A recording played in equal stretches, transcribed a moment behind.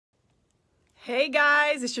Hey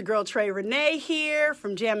guys, it's your girl Renee here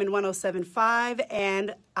from Jammin' 107.5,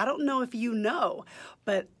 and I don't know if you know,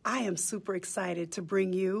 but I am super excited to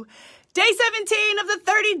bring you day 17 of the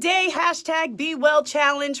 30-day hashtag Be Well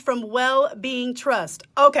Challenge from Well-Being Trust.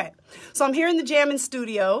 Okay, so I'm here in the Jammin'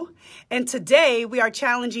 studio, and today we are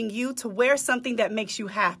challenging you to wear something that makes you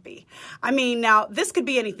happy. I mean, now this could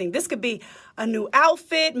be anything. This could be a new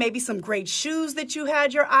outfit, maybe some great shoes that you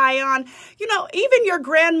had your eye on, even your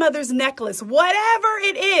grandmother's necklace, whatever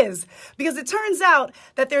it is, because it turns out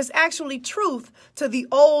that there's actually truth to the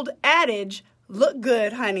old adage, look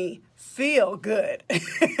good, honey, feel good.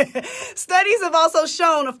 Studies have also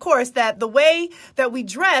shown, of course, that the way that we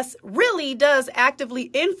dress really does actively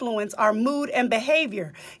influence our mood and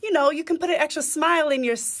behavior. You can put an extra smile on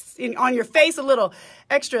your face, a little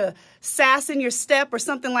extra sass in your step or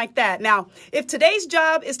something like that. Now, if today's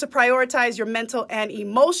job is to prioritize your mental and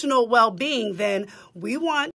emotional well-being, then we want